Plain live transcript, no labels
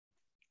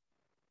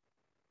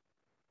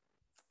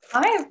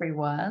Hi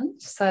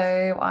everyone.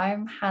 So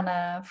I'm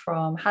Hannah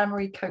from Hannah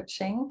Marie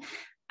Coaching,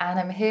 and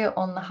I'm here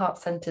on the Heart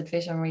Centered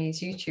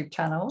Visionaries YouTube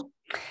channel.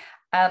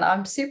 And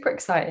I'm super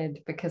excited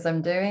because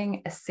I'm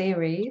doing a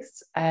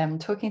series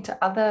talking to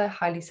other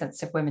highly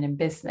sensitive women in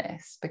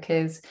business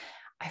because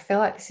I feel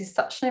like this is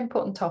such an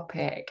important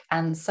topic,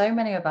 and so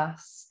many of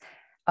us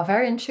are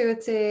very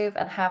intuitive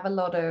and have a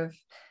lot of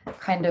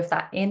kind of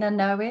that inner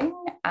knowing,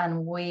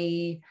 and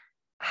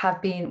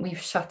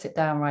we've shut it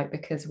down, right,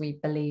 because we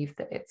believe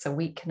that it's a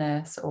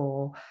weakness,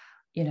 or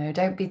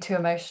don't be too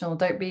emotional,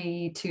 don't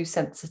be too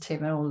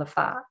sensitive, and all of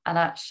that. And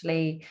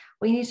actually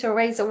we need to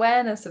raise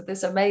awareness of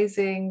this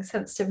amazing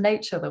sensitive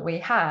nature that we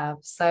have.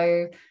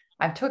 So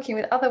I'm talking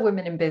with other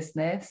women in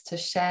business to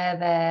share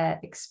their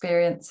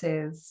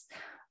experiences,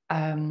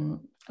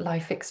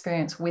 life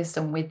experience,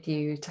 wisdom with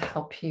you to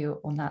help you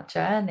on that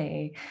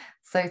journey.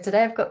 So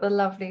today I've got the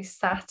lovely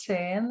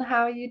Satin.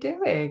 How are you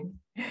doing?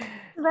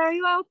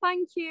 Very well,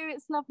 thank you.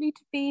 It's lovely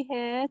to be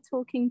here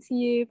talking to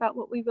you about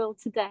what we will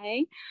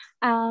today.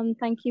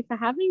 Thank you for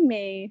having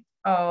me.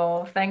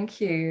 Oh,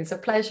 thank you. It's a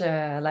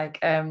pleasure.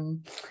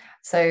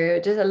 So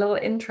just a little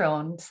intro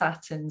on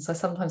Satin. So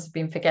sometimes I've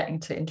been forgetting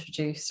to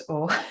introduce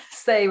or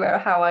say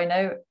how I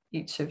know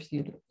each of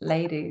you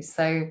ladies.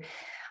 So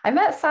I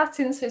met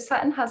Satin. So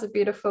Satin has a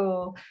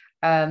beautiful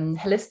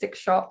holistic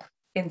shop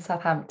in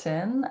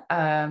Southampton.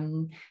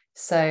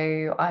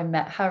 So I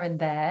met her in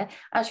there.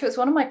 Actually, it was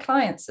one of my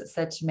clients that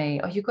said to me,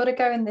 "Oh, you've got to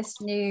go in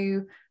this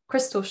new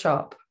crystal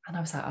shop." And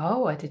I was like,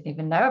 "Oh, I didn't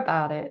even know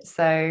about it."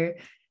 So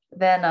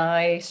then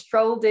I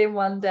strolled in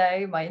one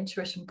day, my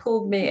intuition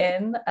pulled me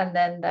in, and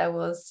then there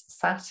was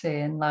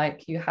Satin.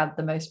 Like, you had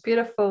the most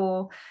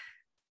beautiful,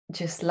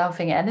 just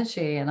loving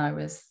energy, and that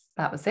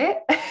was it.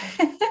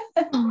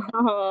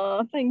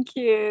 Oh, thank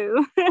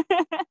you.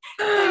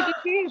 So did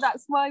you.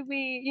 That's why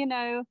we,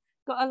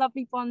 got a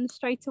lovely bond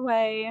straight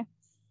away.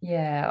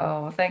 Yeah,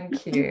 oh,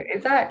 thank you.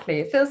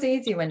 Exactly. It feels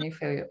easy when you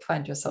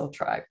find your soul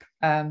tribe.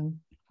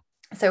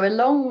 So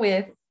along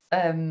with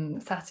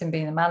Satin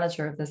being the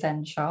manager of the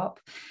Zen shop,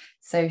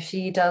 so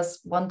she does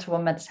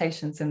one-to-one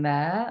meditations in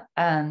there,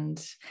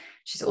 and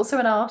she's also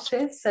an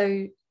artist.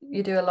 So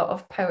you do a lot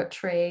of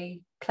poetry,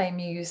 play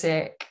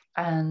music,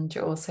 and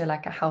you're also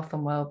like a health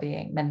and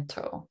well-being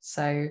mentor.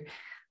 So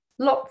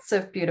lots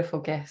of beautiful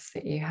gifts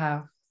that you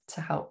have to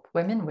help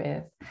women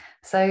with.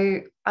 So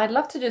I'd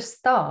love to just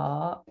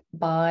start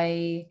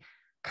by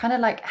kind of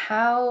like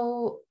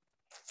how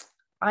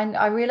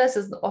I realize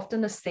there's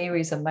often a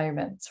series of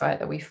moments, right,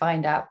 that we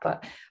find out,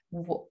 but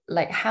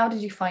like, how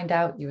did you find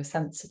out you were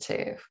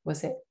sensitive?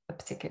 Was it a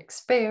particular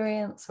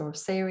experience or a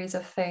series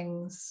of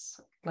things?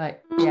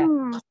 Like,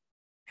 yeah.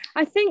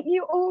 I think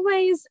you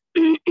always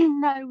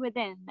know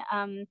within.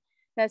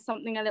 There's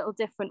something a little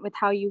different with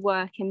how you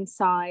work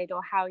inside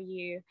or how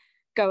you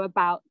go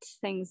about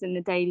things in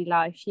the daily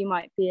life. You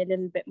might be a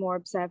little bit more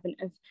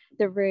observant of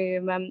the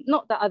room.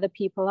 Not that other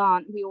people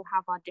aren't. We all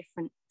have our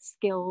different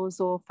skills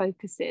or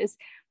focuses,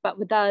 but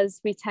with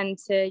us, we tend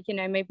to,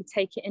 maybe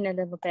take it in a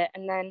little bit,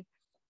 and then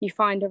you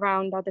find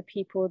around other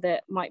people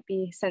that might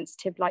be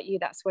sensitive like you.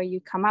 That's where you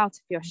come out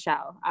of your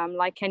shell.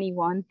 Like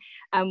anyone,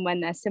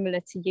 when they're similar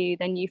to you,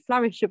 then you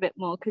flourish a bit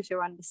more because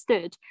you're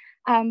understood.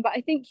 But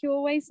I think you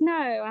always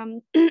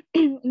know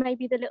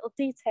maybe the little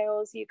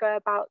details you go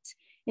about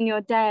in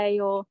your day,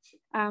 or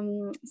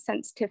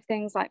sensitive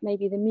things like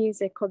maybe the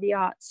music or the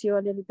arts you're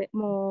a little bit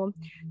more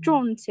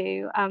drawn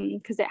to,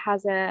 because it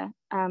has a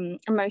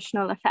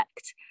emotional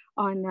effect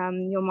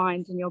on your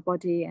mind and your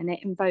body, and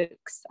it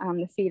invokes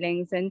the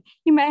feelings. And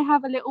you may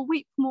have a little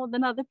weep more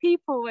than other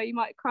people, where you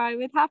might cry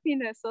with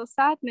happiness or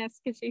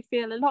sadness because you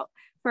feel a lot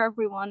for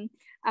everyone.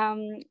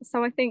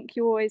 So I think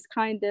you always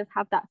kind of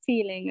have that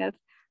feeling of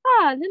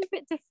a little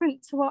bit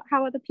different to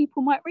how other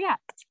people might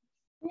react.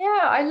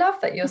 Yeah, I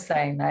love that you're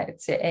saying that.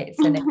 It's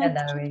an inner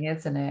knowing,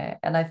 isn't it?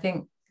 And I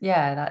think,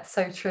 yeah, that's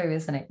so true,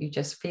 isn't it? You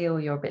just feel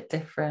you're a bit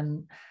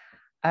different,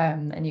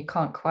 and you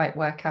can't quite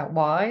work out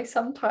why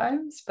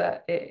sometimes,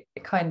 but it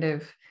kind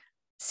of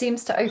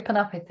seems to open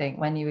up, I think,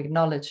 when you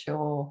acknowledge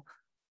you're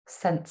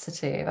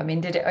sensitive. I mean,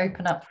 did it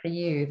open up for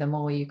you the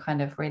more you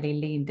kind of really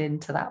leaned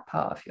into that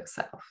part of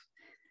yourself?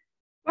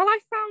 Well, I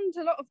found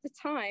a lot of the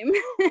time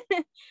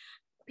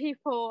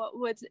people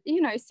would,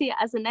 see it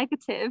as a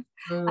negative.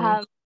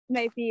 Mm.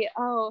 Maybe,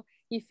 oh,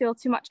 you feel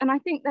too much. And I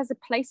think there's a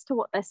place to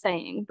what they're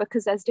saying,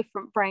 because there's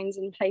different brains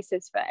and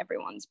places for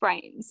everyone's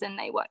brains, and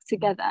they work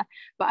together.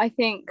 But I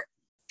think,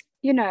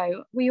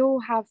 we all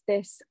have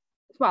this,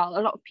 well, a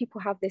lot of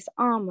people have this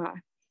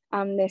armor,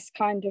 this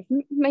kind of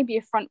maybe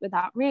a front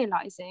without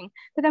realizing.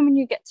 But then when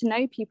you get to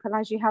know people,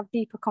 as you have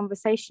deeper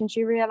conversations,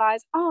 you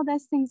realize, oh,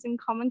 there's things in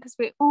common, because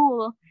we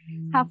all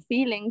have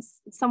feelings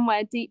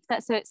somewhere deep.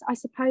 I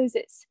suppose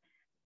it's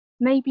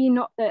maybe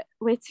not that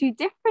we're too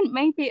different.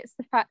 Maybe it's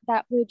the fact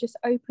that we're just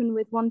open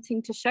with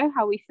wanting to show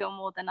how we feel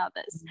more than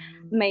others,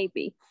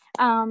 maybe.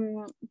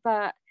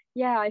 But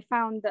yeah, I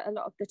found that a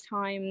lot of the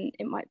time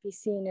it might be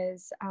seen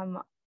as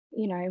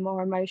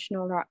more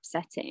emotional or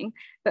upsetting,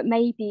 but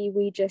maybe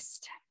we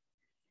just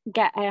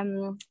get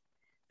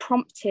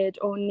prompted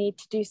or need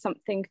to do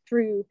something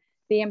through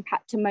the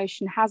impact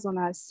emotion has on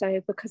us.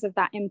 So because of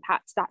that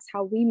impact, that's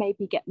how we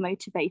maybe get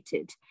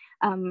motivated,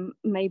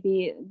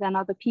 maybe than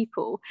other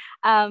people.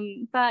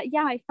 But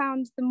yeah, I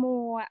found the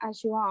more,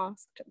 as you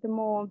asked, the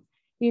more,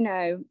 you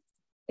know,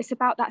 it's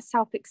about that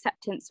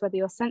self-acceptance, whether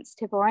you're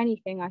sensitive or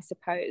anything, I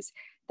suppose,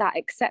 that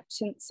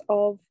acceptance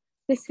of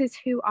this is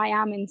who I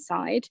am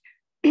inside.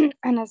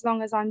 And as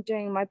long as I'm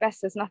doing my best,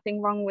 there's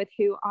nothing wrong with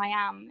who I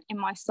am in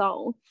my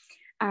soul.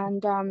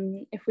 And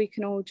if we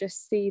can all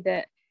just see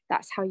that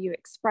that's how you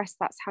express,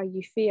 that's how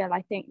you feel,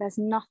 I think there's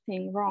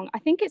nothing wrong. I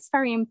think it's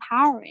very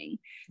empowering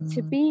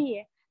to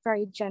be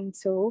very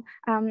gentle,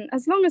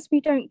 as long as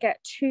we don't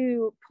get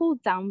too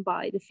pulled down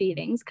by the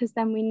feelings, because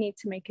then we need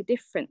to make a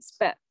difference.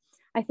 But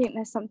I think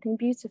there's something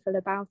beautiful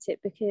about it,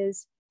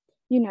 because,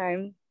 you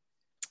know,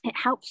 it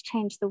helps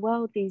change the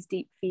world, these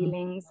deep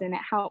feelings, and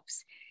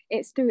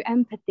it's through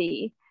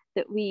empathy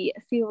that we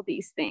feel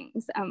these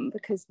things,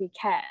 because we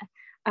care.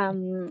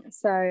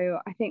 So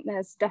I think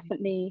there's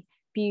definitely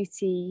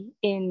beauty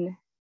in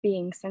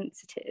being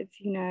sensitive,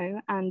 you know,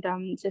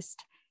 and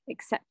just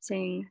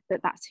accepting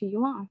that that's who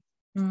you are.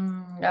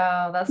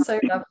 Oh, that's so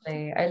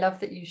lovely. I love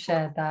that you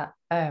shared that.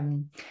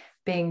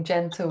 Being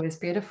gentle is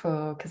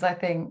beautiful, because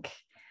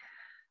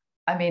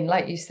I mean,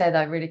 like you said,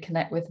 I really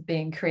connect with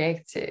being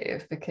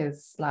creative,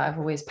 because like I've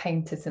always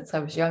painted since I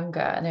was younger,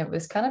 and it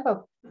was kind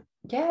of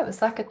it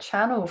was like a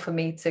channel for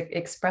me to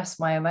express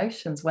my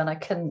emotions when I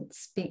couldn't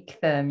speak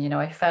them. You know,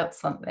 I felt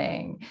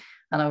something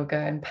and I would go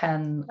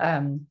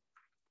and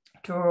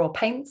draw or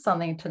paint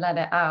something to let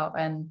it out.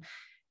 And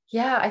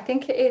yeah, I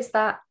think it is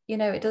that, you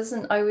know, it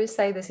doesn't, I always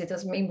say this, it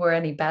doesn't mean we're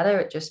any better.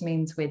 It just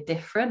means we're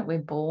different. We're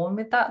born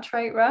with that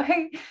trait,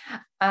 right?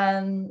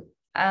 And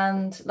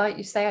like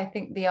you say, I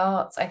think the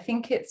arts, I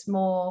think it's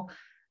more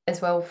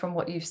as well from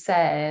what you've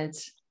said,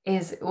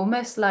 is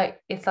almost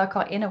like, it's like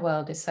our inner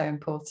world is so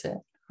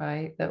important,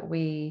 right? That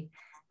we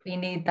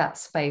need that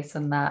space,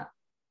 and that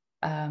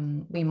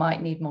we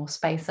might need more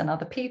space than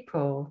other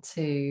people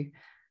to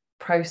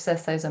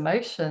process those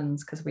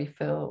emotions, because we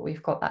feel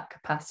we've got that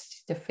capacity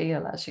to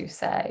feel, as you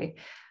say.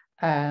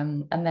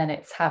 And then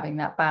it's having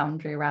that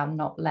boundary around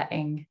not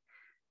letting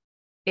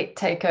it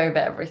take over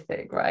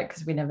everything, right?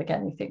 Because we never get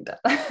anything done.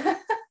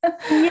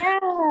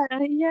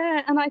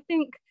 Yeah. And I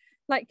think,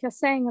 like you're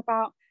saying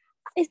about,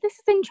 this is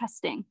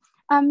interesting.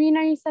 You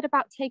know, you said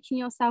about taking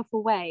yourself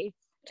away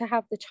to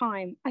have the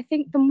time. I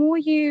think the more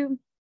you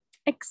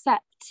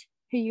accept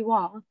who you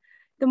are,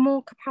 the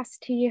more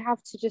capacity you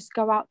have to just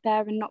go out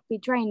there and not be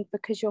drained,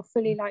 because you're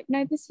fully like,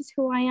 no, this is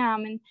who I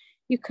am. And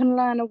you can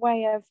learn a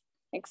way of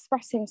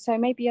expressing, so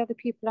maybe other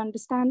people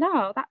understand,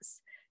 oh,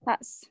 that's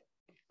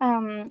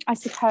I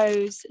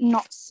suppose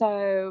not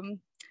so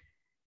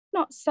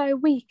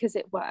weak, as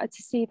it were,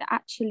 to see that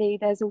actually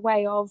there's a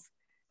way of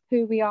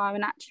who we are,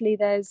 and actually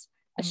there's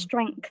a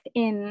strength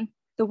in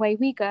the way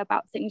we go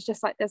about things,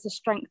 just like there's a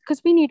strength,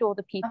 because we need all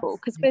the people,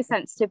 because we're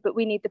sensitive, but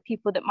we need the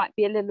people that might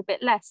be a little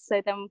bit less,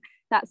 so then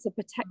that's a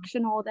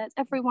protection, or that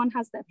everyone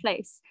has their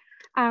place.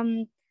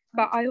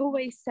 But I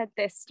always said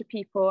this to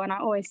people, and I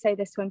always say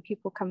this when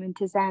people come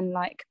into Zen,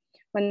 like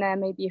when they're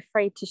maybe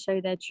afraid to show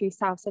their true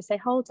selves, I say,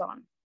 hold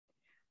on,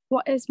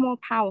 what is more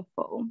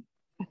powerful?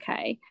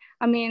 Okay,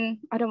 I mean,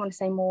 I don't want to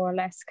say more or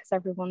less, because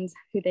everyone's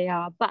who they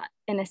are, but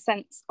in a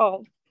sense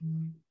of,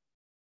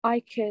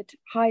 I could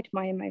hide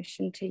my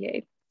emotion to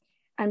you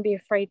and be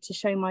afraid to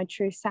show my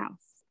true self,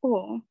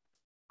 or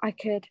I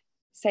could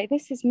say,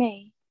 this is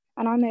me,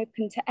 and I'm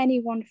open to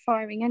anyone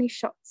firing any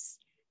shots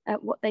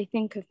at what they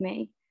think of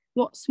me.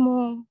 What's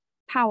more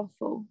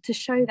powerful, to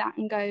show that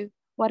and go,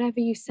 whatever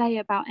you say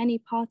about any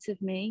part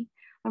of me,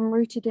 I'm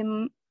rooted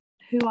in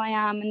who I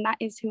am, and that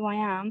is who I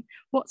am.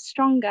 What's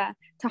stronger,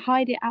 to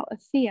hide it out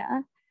of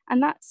fear?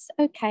 And that's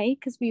okay,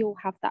 because we all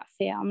have that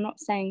fear. I'm not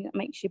saying that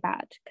makes you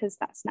bad, because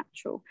that's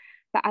natural.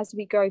 But as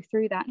we go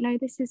through that, no,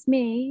 this is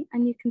me,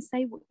 and you can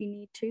say what you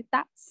need to.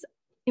 That's,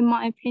 in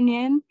my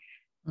opinion,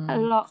 a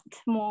lot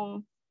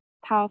more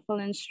powerful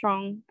and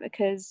strong,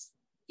 because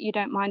you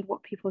don't mind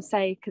what people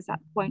say, because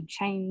that won't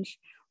change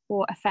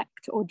or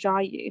affect or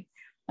jar you.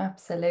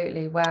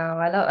 Absolutely. Wow.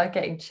 I'm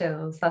getting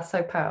chills. That's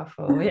so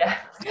powerful. Yeah.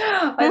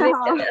 I think,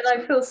 and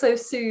I feel so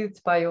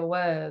soothed by your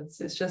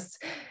words. It's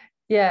just,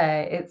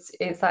 yeah, it's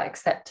that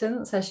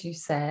acceptance, as you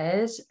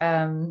said.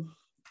 And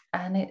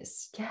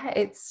it's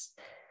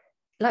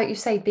like you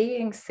say,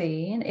 being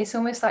seen. It's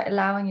almost like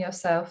allowing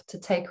yourself to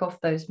take off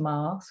those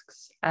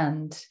masks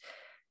and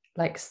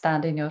like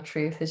stand in your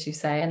truth, as you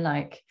say. And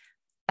like,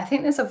 I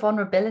think there's a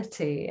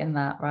vulnerability in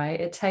that, right?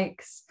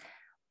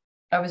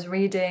 I was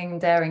reading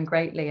Daring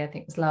Greatly, I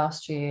think it was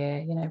last year,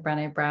 you know,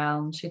 Brené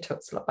Brown, she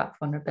talks a lot about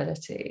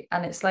vulnerability.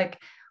 And it's like,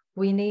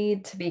 we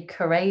need to be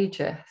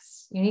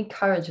courageous. You need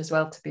courage as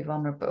well to be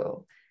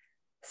vulnerable.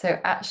 So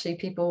actually,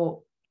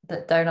 people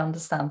that don't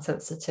understand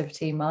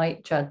sensitivity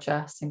might judge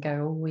us and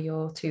go, oh, well,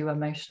 you're too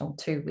emotional,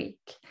 too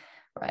weak,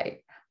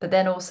 right? But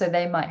then also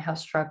they might have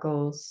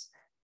struggles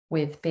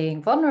with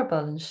being vulnerable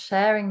and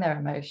sharing their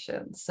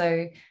emotions.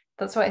 So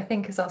that's what I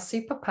think is our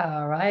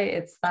superpower, right?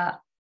 It's that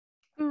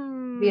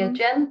we are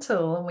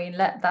gentle and we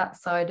let that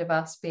side of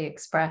us be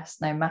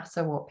expressed no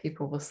matter what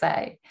people will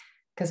say,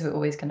 because we're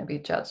always going to be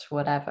judged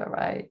whatever,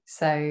 right?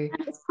 So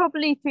and it's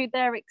probably through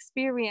their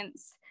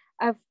experience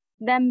of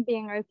them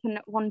being open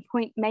at one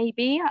point,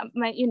 maybe,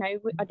 you know,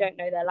 I don't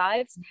know their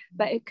lives,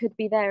 but it could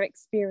be their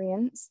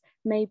experience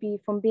maybe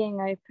from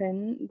being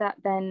open that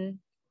then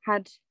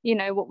had, you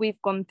know, what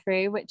we've gone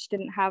through, which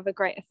didn't have a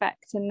great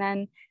effect, and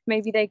then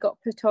maybe they got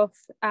put off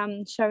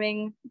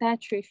showing their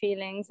true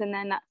feelings, and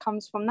then that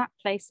comes from that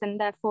place, and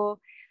therefore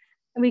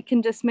we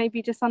can just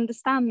maybe just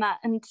understand that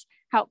and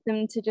help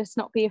them to just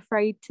not be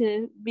afraid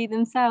to be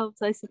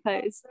themselves, I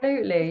suppose.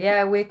 Absolutely.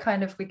 Yeah, we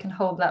can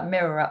hold that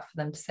mirror up for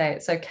them to say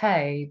it's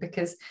okay,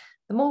 because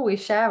the more we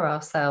share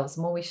ourselves,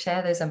 the more we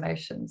share those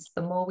emotions,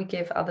 the more we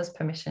give others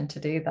permission to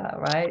do that,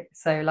 right?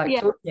 So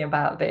like talking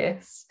about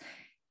this,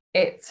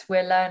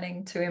 we're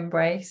learning to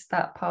embrace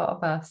that part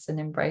of us and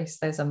embrace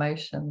those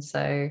emotions.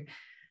 So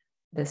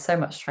there's so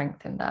much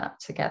strength in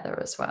that together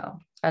as well.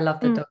 I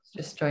love the dogs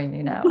just join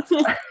you now.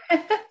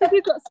 Have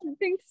you got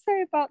something to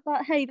say about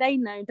that? Hey, they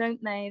know,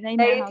 don't they? They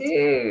know how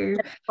do.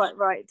 to quite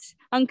right.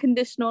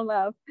 Unconditional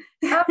love.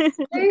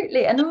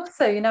 Absolutely. And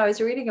also, you know, I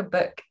was reading a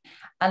book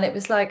and it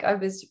was like I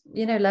was,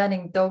 you know,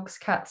 learning dogs,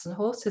 cats, and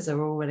horses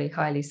are all really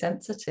highly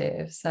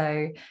sensitive.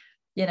 So,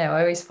 you know,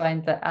 I always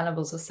find that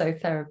animals are so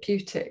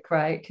therapeutic,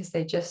 right? Because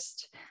they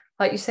just,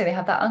 like you say, they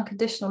have that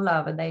unconditional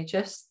love and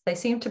they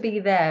seem to be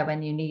there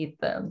when you need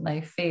them.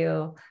 They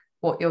feel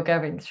what you're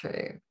going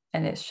through.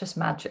 And it's just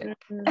magic.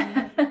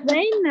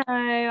 They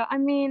know. I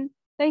mean,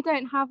 they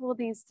don't have all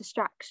these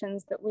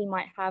distractions that we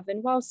might have.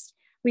 And whilst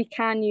we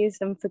can use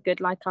them for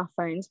good, like our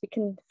phones, we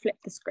can flip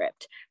the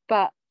script,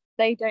 but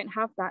they don't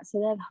have that. So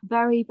they're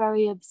very,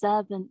 very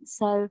observant.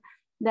 So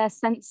their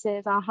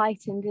senses are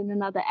heightened in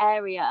another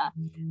area,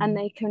 and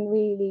they can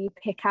really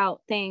pick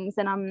out things.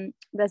 And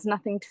there's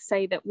nothing to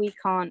say that we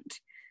can't,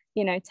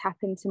 you know, tap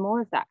into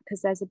more of that,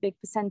 because there's a big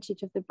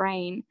percentage of the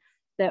brain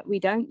that we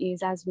don't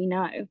use, as we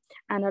know,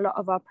 and a lot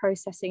of our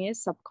processing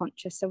is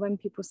subconscious. So when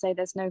people say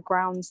there's no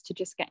grounds to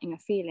just getting a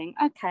feeling,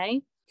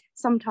 okay,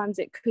 sometimes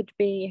it could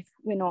be, if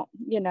we're not,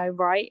 you know,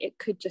 right, it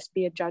could just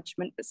be a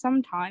judgment. But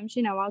sometimes,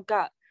 you know, our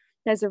gut,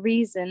 there's a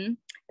reason,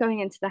 going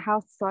into the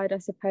health side, I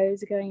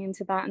suppose, going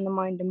into that and the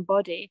mind and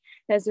body,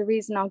 there's a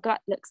reason our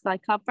gut looks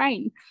like our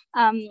brain.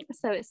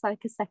 So it's like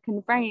a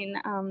second brain.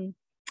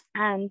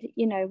 And,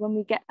 you know, when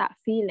we get that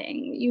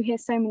feeling, you hear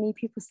so many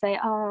people say,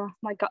 oh,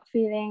 my gut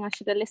feeling, I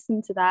should have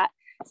listened to that.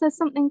 So there's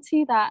something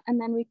to that.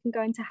 And then we can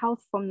go into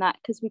health from that,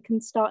 because we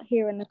can start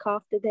here and look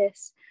after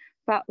this,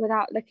 but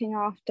without looking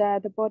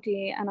after the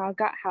body and our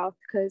gut health,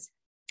 because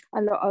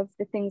a lot of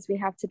the things we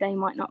have today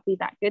might not be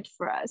that good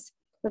for us.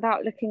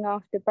 Without looking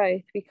after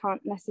both, we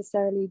can't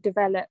necessarily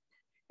develop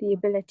the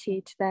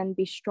ability to then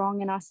be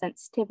strong in our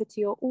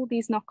sensitivity, or all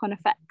these knock-on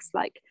effects.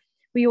 Like,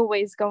 we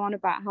always go on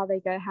about how they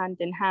go hand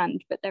in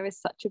hand, but there is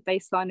such a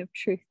baseline of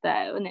truth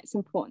there, and it's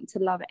important to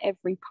love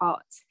every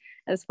part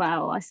as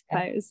well, I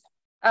suppose.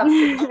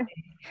 Absolutely.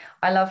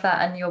 I love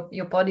that. And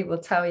your body will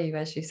tell you,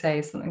 as you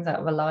say, something's out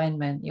of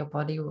alignment. Your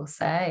body will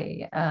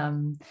say,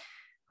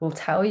 will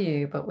tell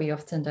you, but we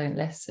often don't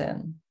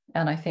listen.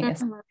 And I think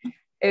it's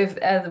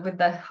with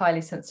the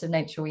highly sensitive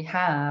nature we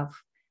have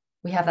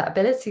that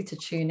ability to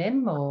tune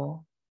in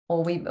more,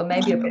 or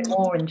maybe a bit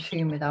more in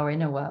tune with our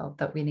inner world,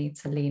 that we need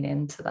to lean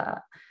into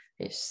that.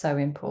 It's so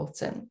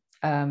important.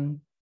 And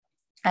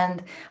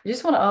I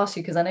just want to ask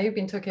you, because I know you've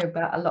been talking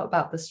a lot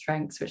about the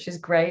strengths, which is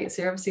great.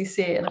 So you obviously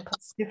see it in a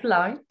positive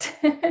light.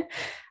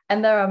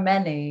 And there are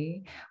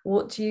many.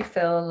 What do you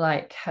feel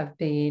like have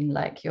been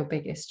like your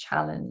biggest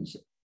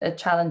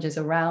challenges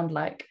around,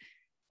 like,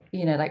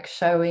 you know, like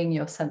showing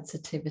your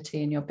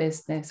sensitivity in your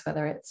business,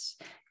 whether it's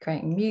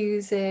creating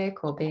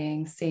music or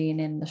being seen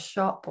in the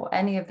shop or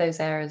any of those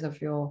areas of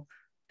your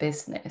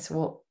business?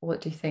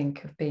 What do you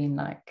think have been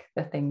like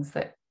the things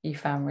that you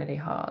found really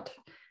hard?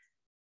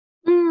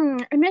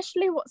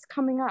 Initially, what's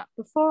coming up,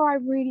 before I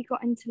really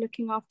got into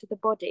looking after the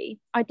body,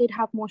 I did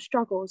have more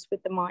struggles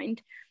with the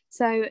mind.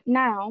 So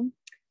now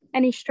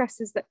any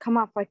stresses that come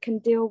up, I can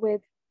deal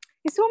with.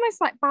 It's almost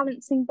like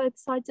balancing both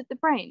sides of the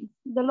brain,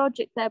 the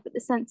logic there, but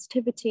the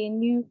sensitivity,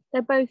 and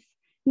they're both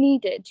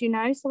needed, you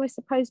know. So I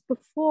suppose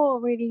before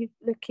really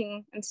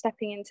looking and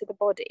stepping into the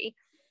body,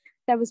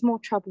 there was more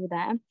trouble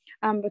there,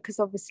 because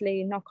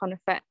obviously knock-on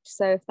effect.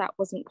 So if that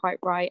wasn't quite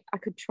right, I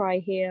could try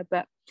here,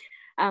 but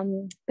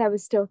there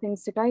was still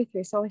things to go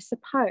through. So I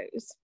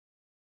suppose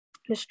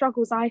the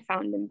struggles I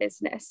found in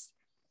business,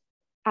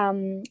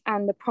 and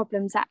the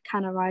problems that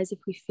can arise if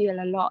we feel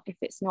a lot, if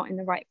it's not in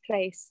the right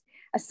place,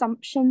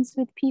 assumptions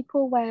with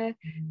people where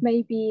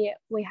maybe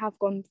we have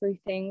gone through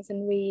things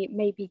and we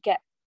maybe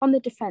get on the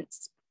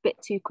defense a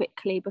bit too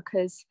quickly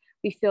because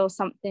we feel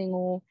something,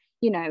 or,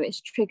 you know,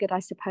 it's triggered, I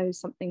suppose,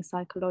 something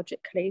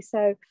psychologically.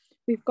 So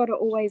we've got to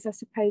always, I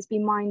suppose, be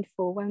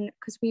mindful,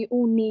 because we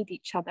all need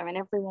each other and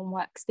everyone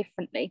works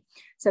differently.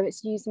 So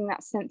it's using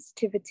that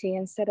sensitivity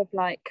instead of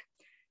like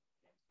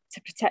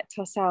to protect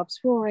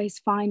ourselves. We're always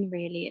fine,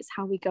 really. It's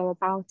how we go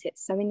about it.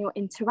 So in your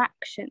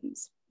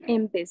interactions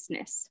in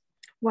business,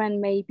 when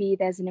maybe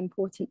there's an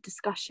important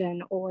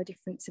discussion or a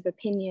difference of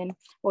opinion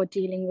or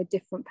dealing with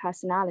different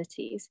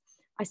personalities,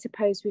 I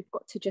suppose we've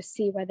got to just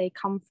see where they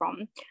come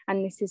from.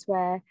 And this is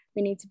where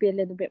we need to be a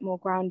little bit more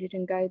grounded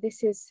and go,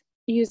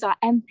 use our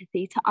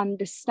empathy to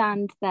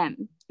understand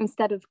them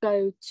instead of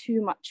go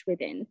too much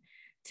within,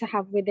 to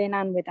have within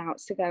and without.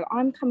 So go,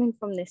 I'm coming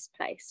from this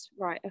place,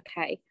 right?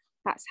 Okay,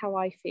 that's how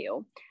I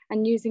feel.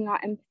 And using our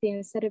empathy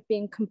instead of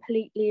being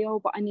completely,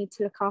 oh, but I need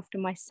to look after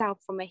myself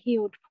from a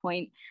healed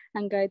point,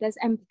 and go, there's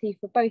empathy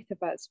for both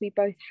of us. We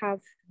both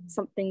have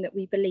something that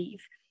we believe.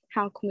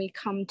 How can we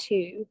come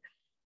to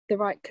the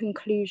right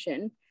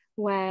conclusion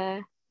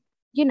where,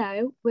 you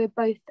know, we're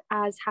both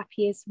as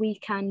happy as we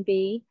can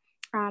be?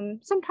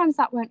 Sometimes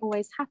that won't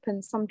always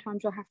happen.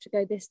 Sometimes you'll have to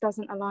go, this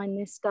doesn't align,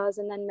 this does,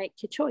 and then make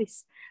your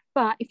choice.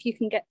 But if you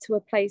can get to a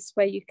place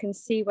where you can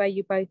see where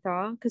you both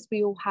are, because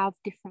we all have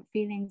different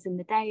feelings in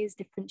the days,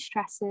 different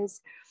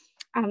stresses.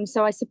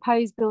 So I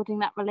suppose building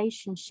that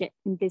relationship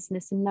in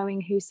business and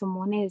knowing who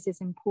someone is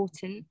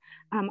important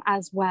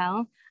as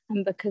well.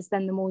 And because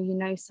then the more you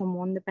know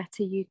someone, the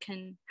better you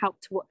can help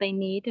to what they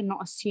need and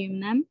not assume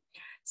them.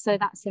 So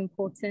that's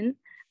important.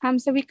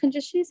 So we can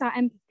just use our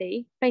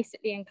empathy,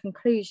 basically in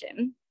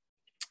conclusion,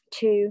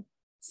 to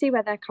see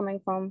where they're coming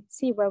from,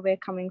 see where we're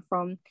coming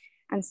from,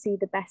 and see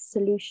the best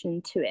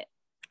solution to it,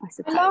 I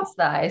suppose. I love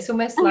that. It's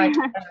almost like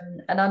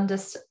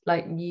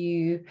like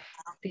you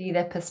see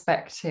their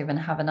perspective and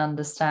have an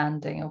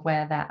understanding of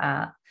where they're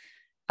at,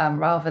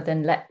 rather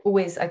than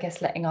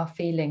letting our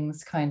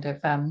feelings kind of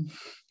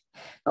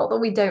not that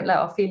we don't let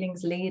our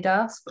feelings lead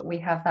us, but we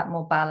have that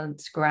more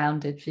balanced,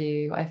 grounded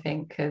view, I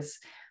think, because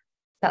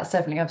that's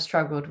definitely I've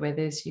struggled with,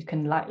 is you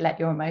can like let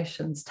your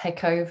emotions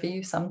take over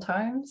you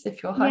sometimes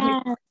if you're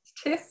highly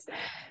sensitive.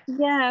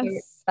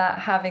 Yes. That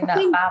having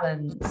that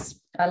balance,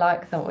 I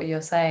like that what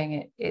you're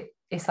saying.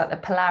 It's like the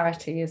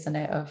polarity, isn't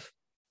it, of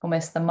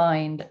almost the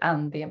mind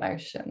and the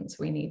emotions.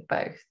 We need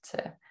both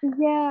to.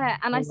 Yeah,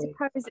 and I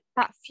suppose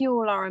that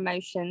fuel our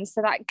emotions.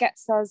 So that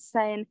gets us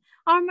saying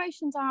our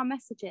emotions are our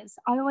messages.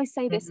 I always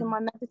say this in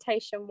my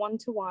meditation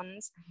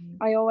one-to-ones.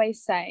 I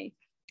always say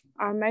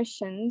our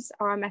emotions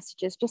are our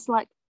messages, just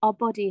like our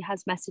body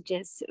has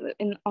messages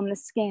on the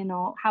skin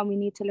or how we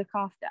need to look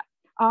after.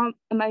 Our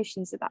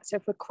emotions are that. So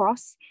if we're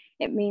cross,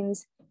 it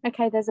means,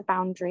 okay, there's a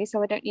boundary,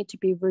 so I don't need to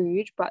be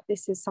rude, but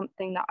this is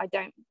something that I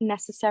don't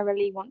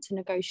necessarily want to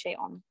negotiate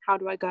on. How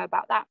do I go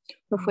about that?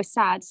 Or if we're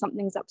sad,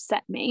 something's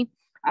upset me.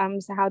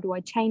 So how do I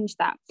change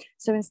that?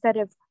 So instead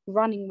of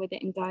running with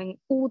it and going,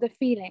 all the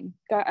feeling,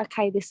 go,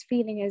 okay, this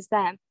feeling is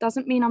there.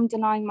 Doesn't mean I'm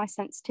denying my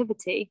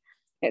sensitivity.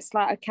 It's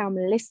like, okay, I'm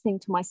listening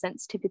to my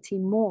sensitivity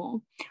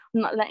more.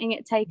 I'm not letting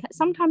it take it.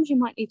 Sometimes you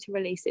might need to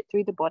release it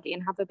through the body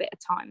and have a bit of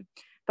time,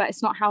 but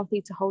it's not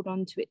healthy to hold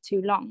on to it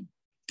too long.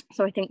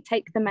 So I think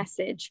take the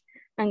message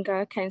and go,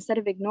 okay, instead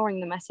of ignoring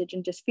the message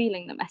and just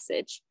feeling the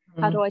message,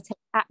 how do I take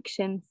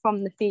action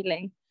from the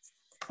feeling?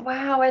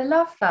 Wow, I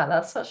love that.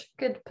 That's such a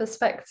good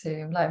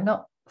perspective. Like, I've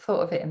not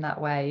thought of it in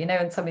that way. You know,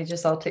 when somebody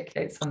just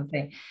articulates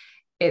something,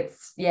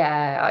 it's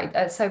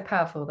so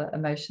powerful that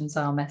emotions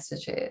are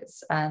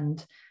messages.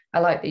 And I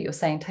like that you're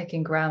saying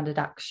taking grounded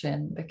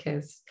action,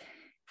 because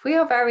if we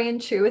are very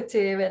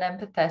intuitive and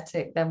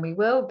empathetic, then we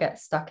will get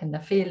stuck in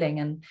the feeling,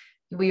 and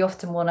we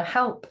often want to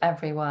help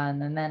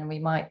everyone, and then we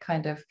might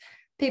kind of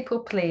people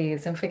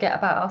please and forget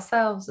about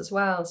ourselves as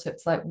well. So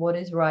it's like, what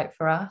is right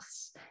for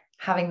us?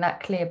 Having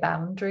that clear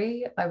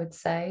boundary, I would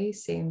say,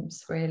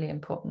 seems really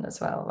important as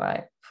well,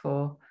 right?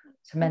 To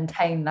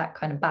maintain that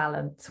kind of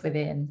balance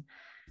within.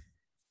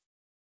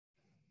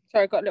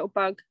 Sorry, I got a little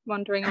bug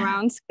wandering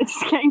around,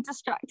 just getting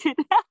distracted.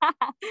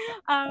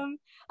 I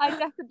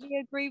definitely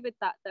agree with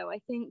that, though. I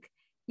think,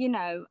 you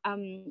know,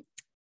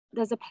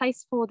 there's a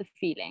place for the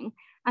feeling.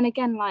 And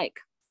again, like,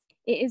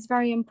 it is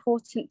very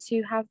important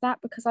to have that,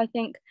 because I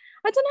think,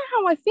 I don't know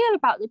how I feel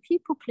about the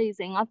people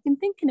pleasing. I've been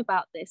thinking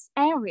about this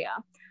area,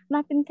 and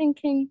I've been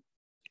thinking,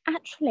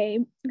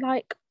 actually,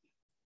 like,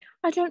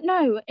 I don't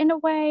know, in a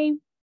way,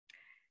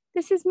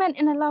 this is meant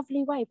in a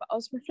lovely way, but I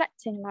was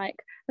reflecting,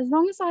 like, as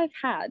long as I've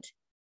had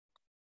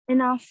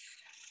enough,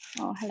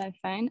 oh hello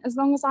phone, as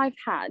long as I've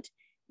had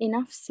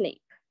enough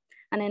sleep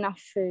and enough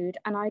food,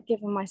 and I've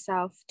given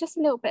myself just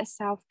a little bit of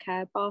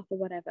self-care, bath or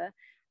whatever,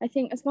 I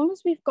think as long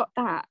as we've got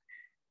that,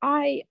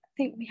 I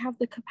think we have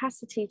the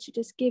capacity to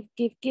just give,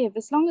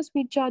 as long as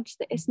we judge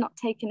that it's not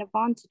taken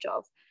advantage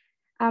of.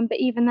 But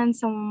even then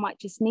someone might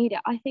just need it.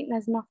 I think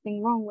there's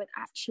nothing wrong with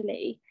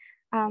actually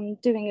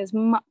doing as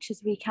much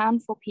as we can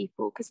for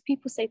people, because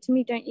people say to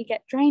me, don't you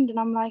get drained? And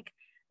I'm like,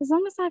 as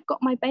long as I've got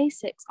my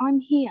basics, I'm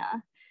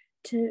here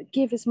to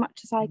give as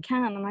much as I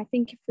can. And I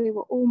think if we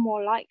were all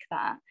more like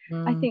that,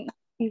 I think that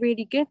would be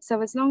really good.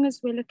 So as long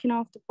as we're looking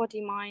after body,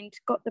 mind,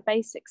 got the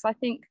basics, I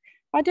think,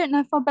 I don't know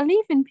if I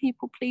believe in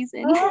people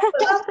pleasing.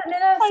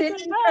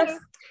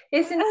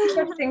 It's an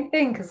interesting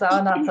thing, because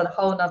that's a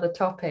whole nother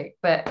topic,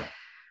 but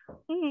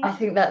I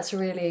think that's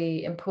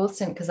really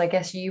important, because I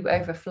guess you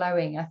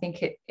overflowing, I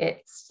think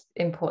it's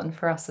important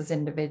for us as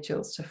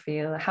individuals to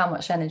feel how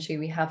much energy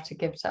we have to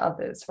give to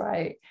others,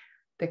 right?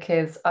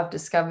 because I've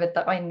discovered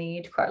that I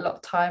need quite a lot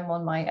of time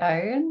on my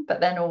own. But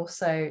then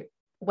also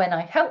when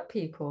I help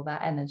people,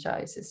 that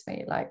energizes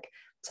me, like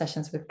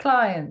sessions with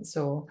clients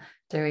or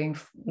doing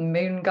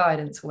moon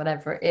guidance or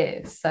whatever it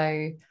is.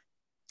 So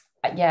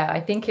yeah,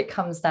 I think it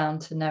comes down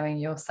to knowing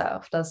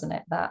yourself, doesn't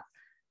it? That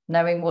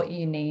knowing what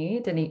you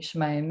need in each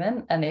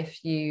moment. And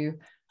if you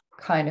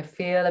kind of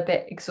feel a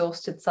bit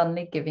exhausted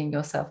suddenly, giving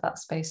yourself that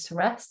space to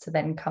rest, to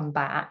then come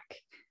back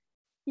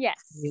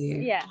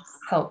to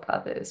help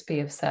others,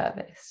 be of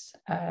service.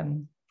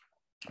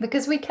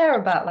 Because we care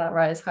about that,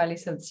 right? As highly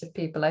sensitive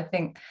people, I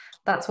think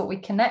that's what we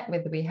connect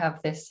with. We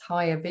have this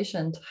higher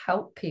vision to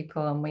help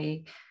people, and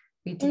we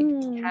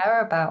deeply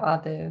care about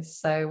others.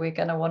 So we're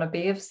going to want to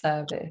be of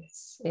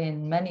service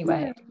in many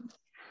ways.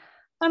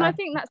 And I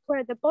think that's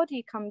where the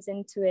body comes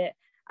into it.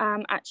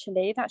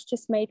 Actually, that's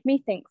just made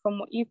me think from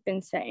what you've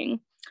been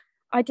saying.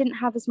 I didn't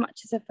have as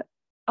much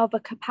of a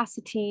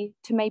capacity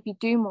to maybe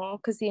do more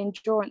because the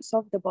endurance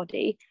of the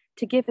body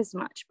to give as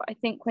much. But I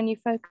think when you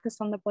focus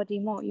on the body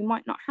more, you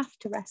might not have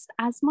to rest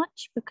as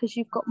much because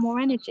you've got more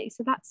energy.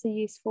 So that's a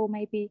useful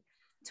maybe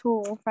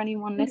tool for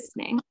anyone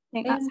listening. I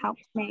think that's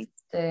helped me.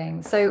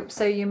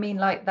 So you mean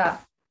like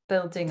that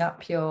building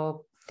up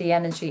the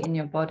energy in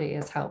your body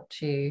has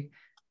helped you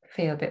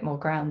feel a bit more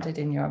grounded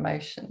in your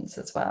emotions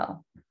as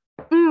well?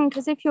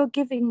 Because if you're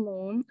giving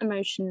more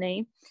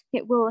emotionally,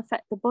 it will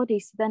affect the body.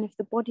 So then if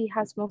the body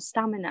has more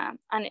stamina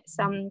and it's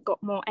got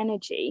more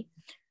energy,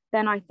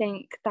 then I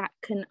think that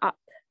can up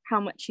how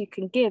much you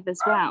can give as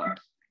well.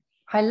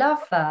 I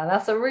love that.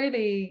 That's a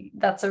really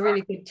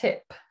good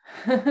tip.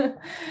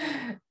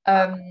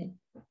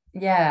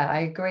 Yeah,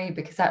 I agree,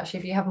 because actually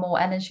if you have more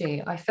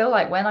energy, I feel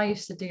like when I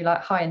used to do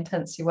like high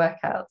intensity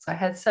workouts, I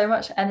had so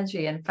much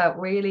energy and felt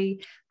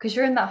really, because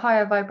you're in that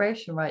higher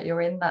vibration, right?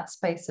 You're in that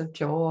space of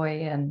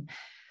joy and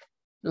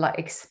like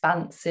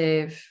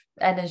expansive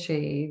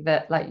energy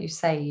that, like you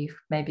say, you've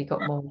maybe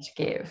got more to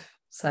give.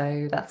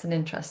 So that's an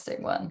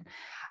interesting one.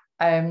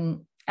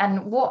 And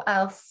what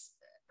else,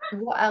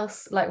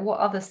 like what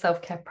other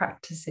self-care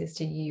practices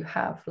do you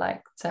have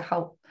like to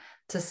help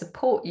to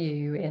support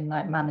you in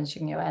like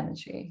managing your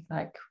energy,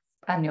 like,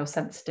 and your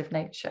sensitive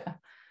nature?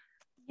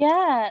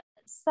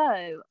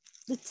 So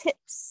the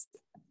tips,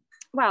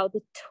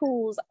 the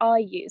tools I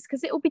use,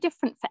 because it will be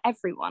different for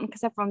everyone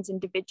because everyone's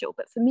individual,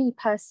 but for me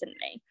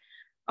personally,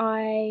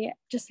 I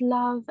just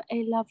love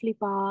a lovely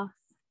bath.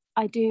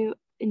 I do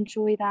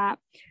enjoy that.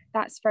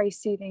 That's very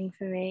soothing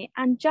for me.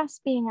 And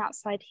just being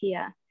outside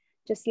here,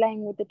 just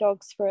laying with the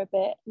dogs for a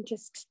bit and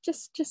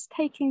just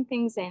taking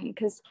things in,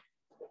 because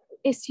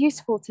it's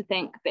useful to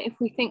think, but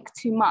if we think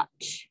too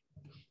much,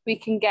 we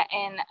can get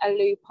in a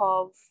loop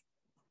of,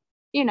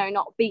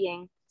 not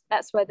being.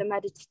 That's where the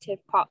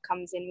meditative part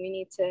comes in. We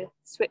need to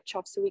switch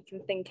off so we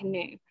can think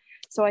anew.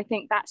 So I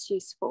think that's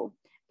useful.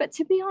 But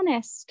to be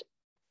honest,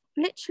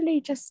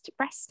 literally just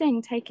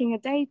resting, taking a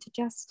day to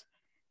just,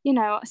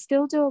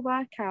 still do a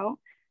workout,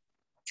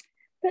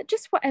 but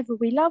just whatever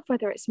we love,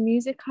 whether it's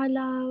music I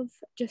love,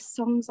 just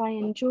songs I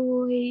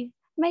enjoy,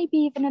 maybe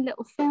even a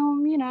little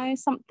film,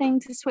 something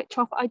to switch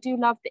off. I do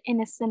love the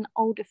innocent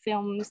older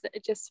films that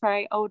are just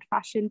very old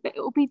fashioned, but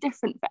it will be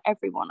different for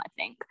everyone, I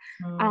think.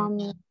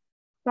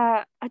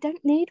 But I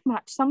don't need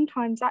much.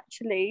 Sometimes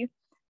actually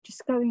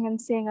just going and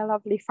seeing a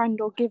lovely friend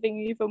or giving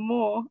even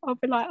more, I'll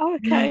be like, oh,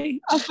 okay,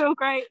 I feel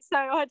great. So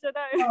I don't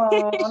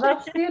know. Oh,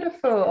 that's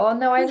beautiful. Oh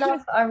no,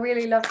 I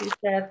really love you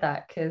shared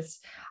that, because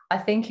I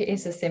think it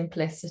is a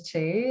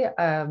simplicity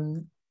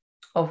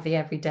of the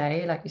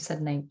everyday, like you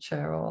said,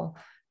 nature or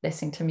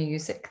listening to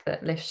music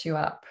that lifts you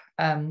up.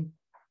 And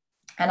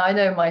I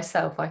know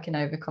myself, I can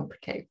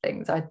overcomplicate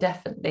things. I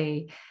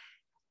definitely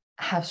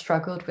have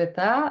struggled with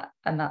that,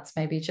 and that's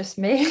maybe just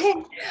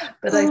me.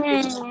 But I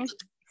think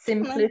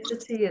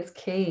simplicity is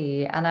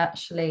key. And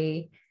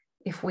actually,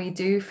 if we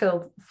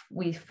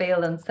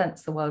feel and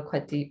sense the world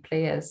quite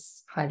deeply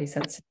as highly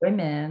sensitive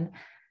women,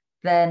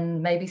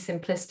 then maybe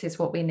simplicity is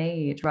what we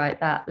need, right?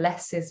 That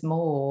less is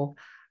more.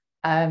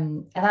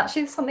 And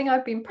actually it's something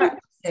I've been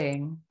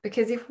practicing,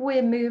 because if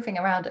we're moving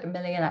around at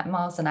 1,000,000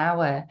 miles an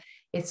hour,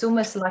 it's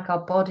almost like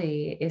our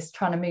body is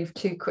trying to move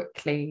too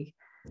quickly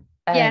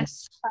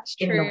yes, that's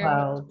true. in the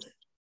world.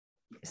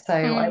 So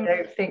I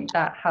don't think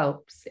that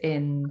helps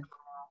in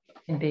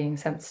being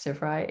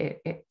sensitive, right?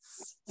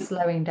 It's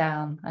slowing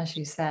down, as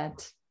you said.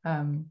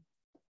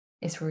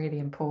 It's really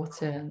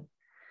important.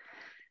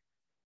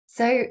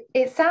 So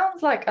it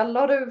sounds like a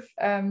lot of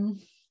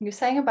you're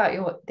saying about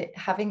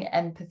having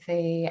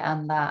empathy,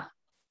 and that,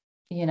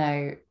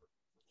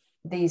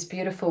 these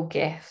beautiful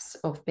gifts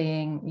of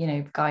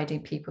being,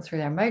 guiding people through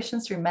their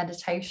emotions through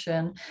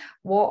meditation.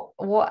 What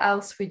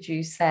else would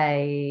you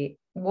say?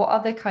 What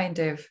other kind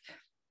of,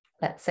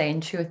 let's say,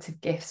 intuitive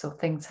gifts or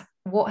things,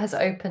 what has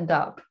opened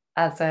up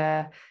as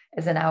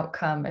an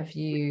outcome of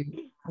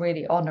you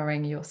really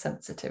honoring your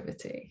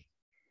sensitivity?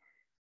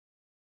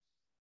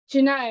 Do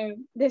you know,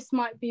 this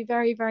might be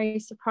very, very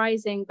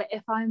surprising, but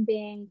if I'm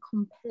being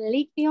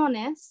completely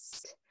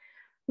honest,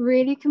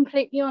 really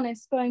completely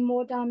honest, going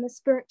more down the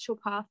spiritual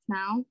path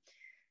now,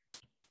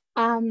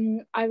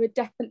 I would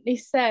definitely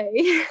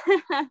say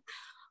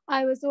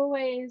I was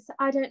always,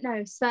 I don't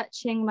know,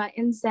 searching like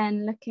in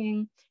Zen,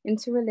 looking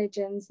into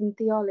religions and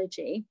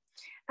theology.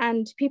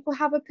 And people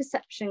have a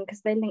perception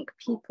because they link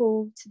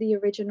people to the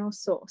original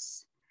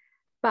source.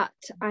 But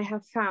I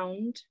have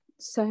found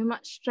so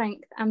much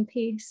strength and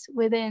peace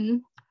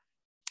within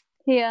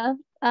here,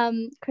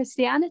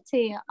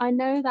 Christianity. I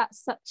know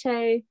that's such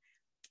a,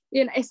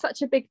 it's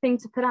such a big thing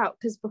to put out,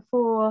 because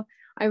before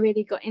I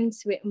really got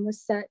into it and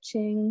was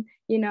searching,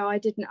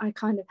 I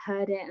kind of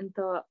heard it and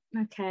thought,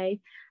 okay.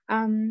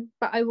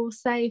 But I will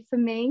say for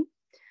me,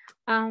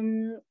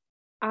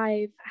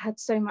 I've had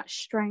so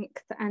much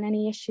strength, and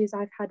any issues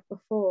I've had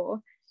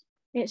before,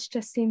 it's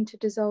just seemed to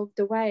dissolve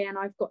away, and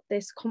I've got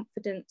this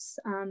confidence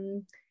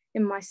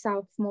in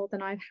myself more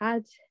than I've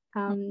had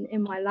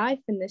in my life,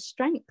 and this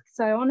strength.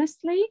 So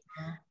honestly,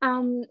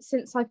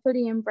 since I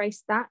fully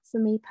embraced that,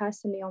 for me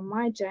personally on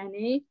my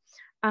journey,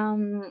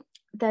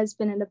 there's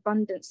been an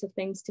abundance of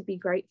things to be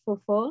grateful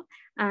for,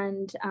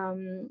 and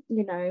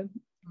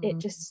it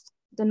just,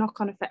 the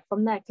knock-on effect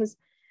from there, because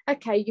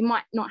okay, you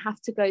might not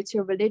have to go to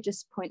a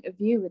religious point of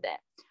view with it,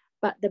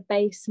 but the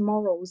base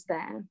morals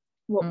there,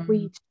 what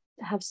we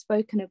have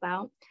spoken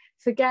about,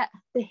 forget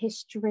the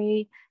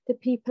history, the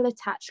people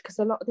attached, because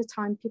a lot of the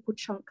time people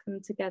chunk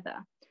them together.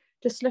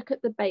 Just look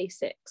at the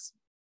basics.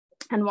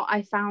 And what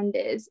I found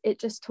is it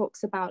just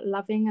talks about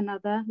loving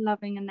another,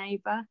 loving a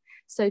neighbor.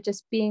 So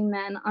just being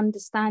there and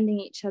understanding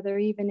each other,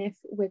 even if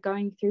we're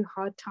going through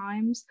hard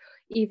times,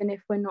 even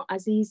if we're not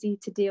as easy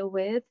to deal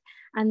with.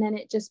 And then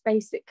it just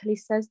basically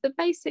says the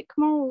basic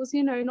morals,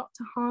 not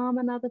to harm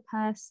another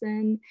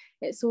person.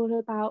 It's all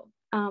about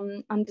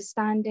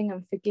understanding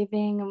and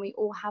forgiving, and we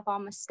all have our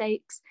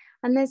mistakes,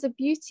 and there's a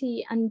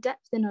beauty and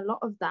depth in a lot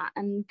of that,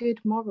 and good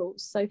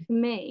morals. So for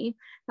me,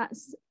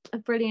 that's a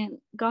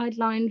brilliant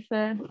guideline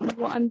for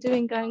what I'm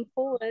doing going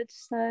forward.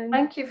 So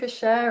thank you for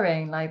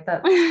sharing. Like,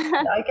 that's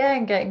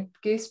again getting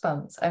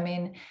goosebumps. I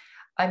mean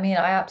I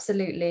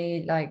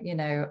absolutely,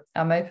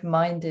 I'm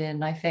open-minded,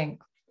 and I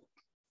think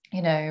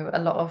a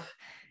lot of,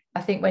 I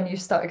think when you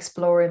start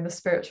exploring the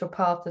spiritual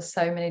path, there's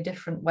so many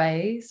different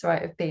ways,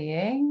 right, of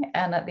being.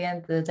 And at the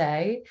end of the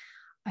day,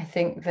 I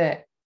think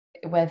that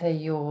whether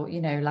you're,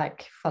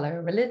 follow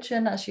a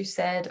religion, as you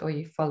said, or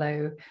you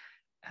follow,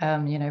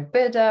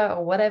 Buddha,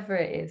 or whatever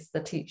it is,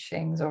 the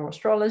teachings, or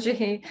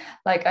astrology,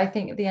 I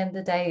think at the end of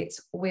the day,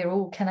 we're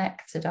all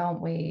connected,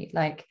 aren't we?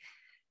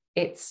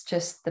 It's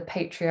just the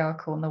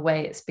patriarchal and the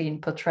way it's been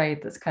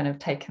portrayed that's kind of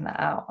taken that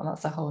out. And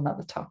that's a whole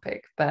nother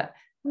topic. But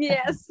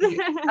yes,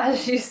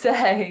 as you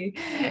say,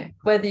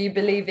 whether you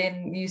believe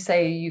in, you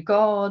say you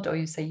God, or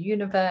you say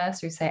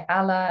universe, or you say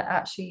Allah,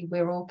 actually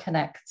we're all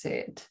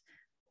connected.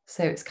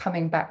 So it's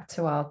coming back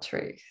to our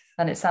truth,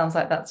 and it sounds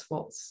like that's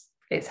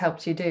it's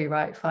helped you do,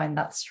 right? Find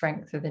that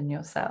strength within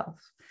yourself.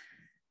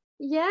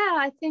 Yeah,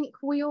 I think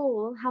we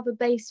all have a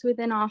base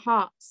within our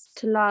hearts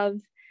to love,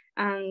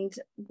 and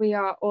we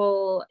are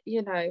all,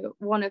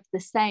 one of the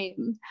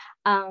same.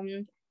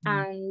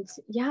 And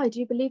yeah, I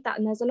do believe that,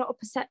 and there's a lot of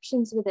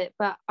perceptions with it,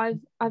 but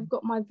I've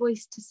got my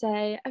voice to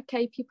say,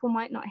 okay, people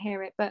might not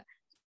hear it, but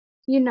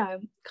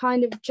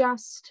kind of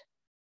just,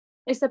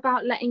 it's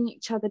about letting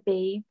each other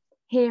be,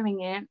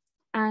 hearing it.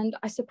 And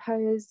I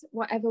suppose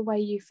whatever way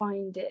you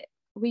find it,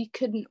 we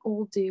couldn't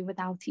all do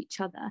without each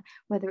other,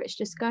 whether it's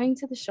just going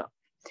to the shop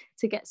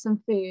to get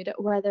some food,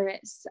 whether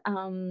it's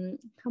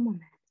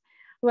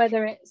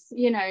whether it's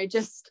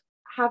just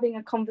having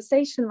a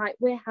conversation like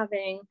we're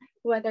having,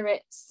 whether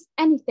it's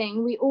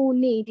anything. We all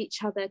need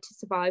each other to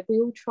survive. We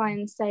all try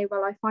and say,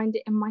 well, I find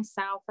it in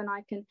myself and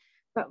I can,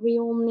 but we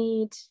all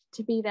need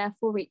to be there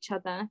for each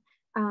other.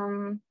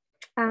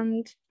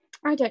 And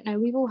I don't know,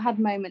 we've all had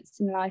moments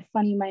in life,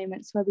 funny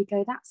moments, where we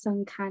go, that's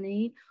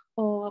uncanny,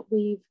 or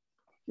we've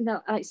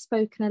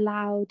spoken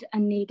aloud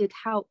and needed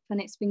help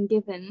and it's been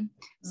given.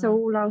 So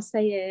all I'll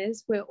say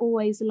is we're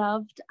always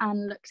loved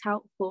and looked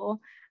out for.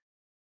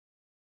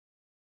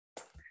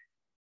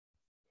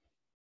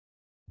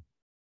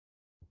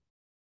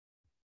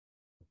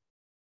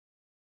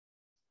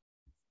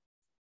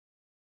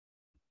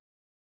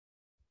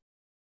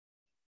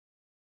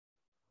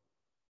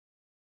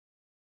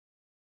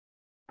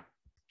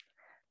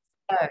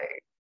 So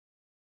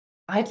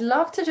I'd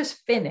love to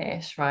just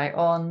finish right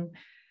on,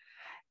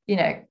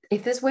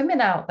 if there's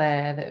women out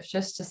there that have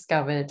just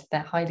discovered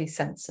they're highly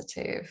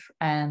sensitive,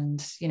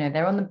 and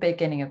they're on the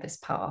beginning of this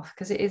path,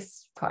 because it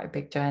is quite a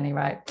big journey,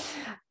 right?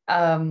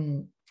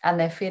 And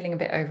they're feeling a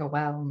bit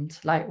overwhelmed,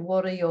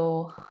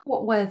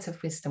 what words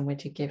of wisdom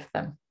would you give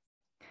them?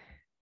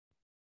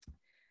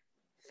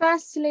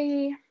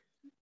 Firstly,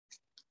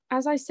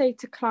 as I say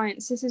to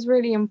clients, this is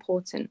really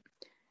important.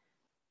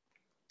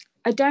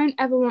 I don't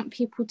ever want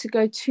people to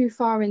go too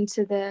far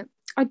into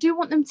I do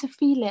want them to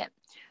feel it,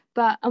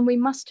 and we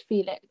must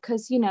feel it,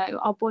 because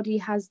our body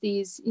has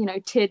these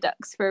tear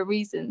ducts for a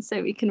reason,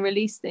 so we can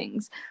release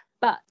things.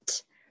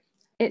 But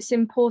it's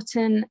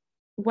important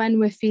when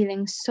we're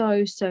feeling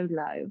so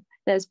low,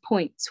 there's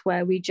points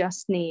where we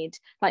just need,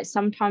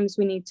 sometimes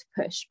we need to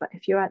push, but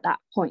if you're at that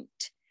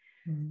point,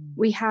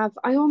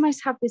 I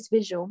almost have this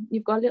visual.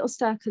 You've got a little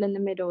circle in the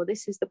middle.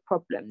 This is the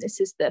problem. This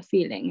is the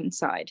feeling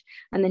inside.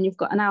 And then you've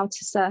got an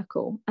outer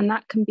circle, and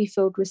that can be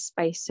filled with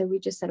space. So we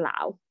just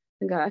allow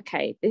and go,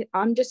 okay,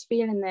 I'm just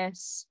feeling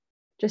this.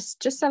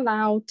 Just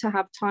allow to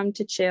have time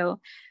to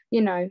chill,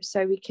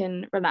 so we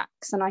can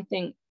relax. And I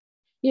think,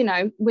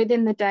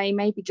 within the day,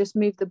 maybe just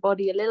move the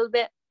body a little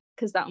bit,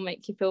 because that'll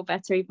make you feel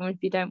better, even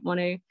if you don't want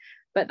to.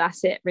 But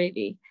that's it,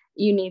 really.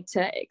 You need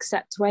to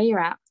accept where you're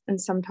at. And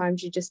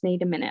sometimes you just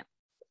need a minute.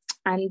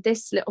 And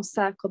this little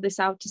circle, this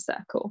outer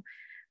circle,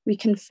 we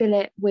tend to fill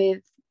it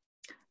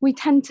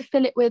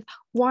with,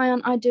 why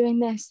aren't I doing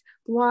this?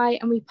 Why?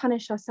 And we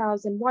punish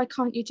ourselves, and why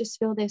can't you just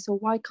feel this? Or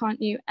why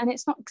can't you? And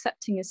it's not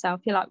accepting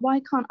yourself. You're like,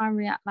 why can't I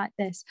react like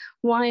this?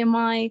 Why am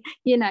I,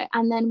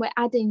 and then we're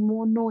adding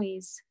more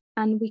noise.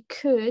 And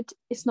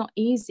it's not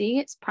easy.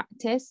 It's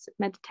practice,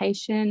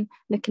 meditation,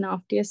 looking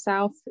after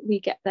yourself. We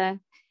get there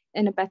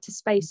in a better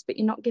space, but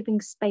you're not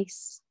giving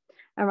space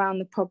around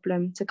the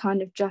problem to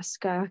kind of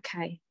just go,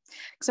 okay.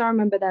 Because I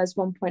remember there was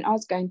one point I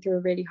was going through a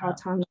really hard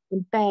time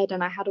in bed,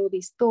 and I had all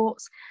these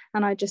thoughts,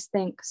 and I just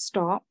think,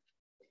 stop,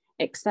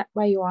 accept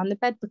where you are. And the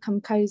bed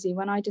become cozy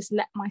when I just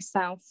let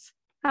myself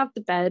have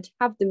the bed,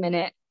 have the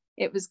minute.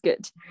 It was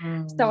good.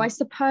 So I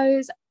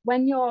suppose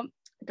when you're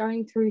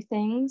going through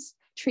things,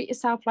 treat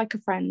yourself like a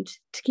friend.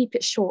 To keep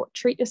it short,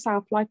 treat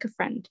yourself like a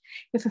friend.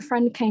 If a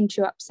friend came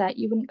to you upset,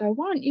 you wouldn't go,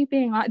 why aren't you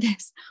being like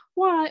this?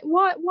 Why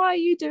are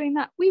you doing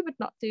that? We would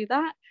not do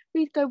that.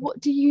 We'd go, what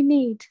do you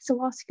need?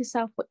 So ask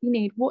yourself what you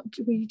need. What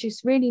do you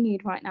just really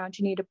need right now? Do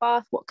you need a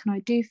bath? What can I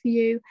do for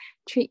you?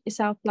 Treat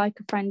yourself like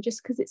a friend,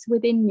 just because it's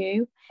within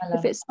you.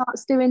 If it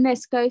starts doing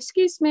this, go,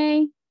 excuse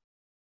me.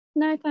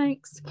 No,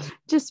 thanks.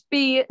 Just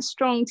be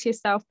strong to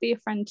yourself. Be a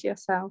friend to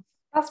yourself.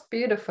 That's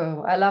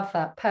beautiful. I love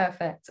that.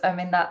 Perfect. I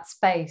mean, that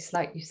space,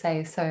 like you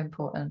say, is so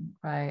important,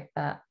 right?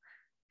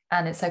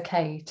 And it's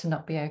okay to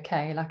not be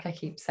okay, like I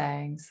keep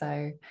saying.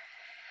 So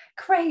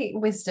great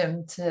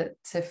wisdom to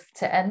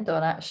end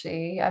on,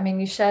 actually. I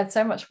mean, you shared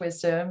so much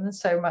wisdom,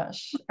 so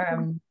much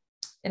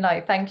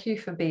thank you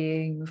for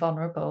being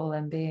vulnerable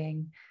and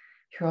being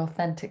your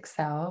authentic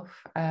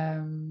self.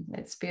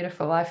 It's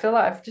beautiful. I feel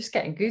like I'm just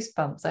getting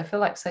goosebumps. I feel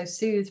like so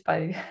soothed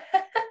by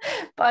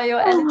by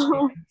your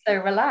energy, so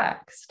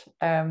relaxed.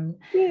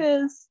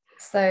 Yes.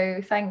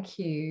 So thank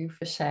you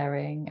for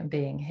sharing and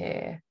being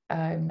here.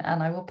 And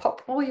I will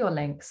pop all your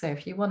links. So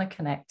if you want to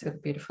connect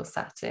with beautiful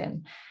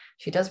Satin,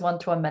 she does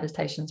one-to-one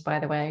meditations, by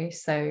the way.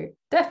 So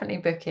definitely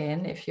book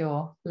in if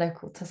you're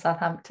local to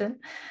Southampton,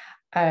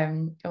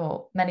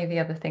 or many of the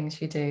other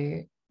things you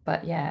do.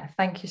 But yeah,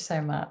 thank you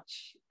so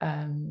much.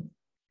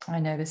 I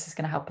know this is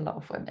going to help a lot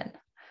of women.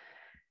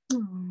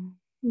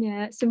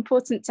 Yeah, it's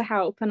important to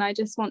help. And I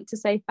just want to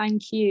say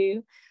thank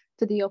you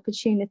for the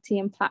opportunity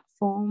and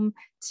platform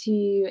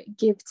to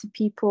give to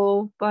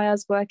people. By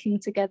us working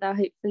together,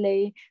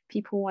 hopefully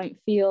people won't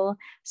feel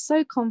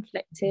so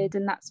conflicted,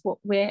 and that's what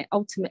we're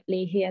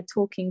ultimately here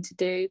talking to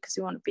do, because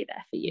we want to be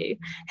there for you.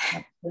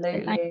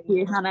 Absolutely. So thank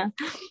you, Hannah.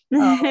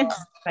 Oh,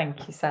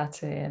 thank you,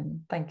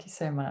 Satin. Thank you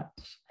so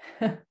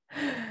much.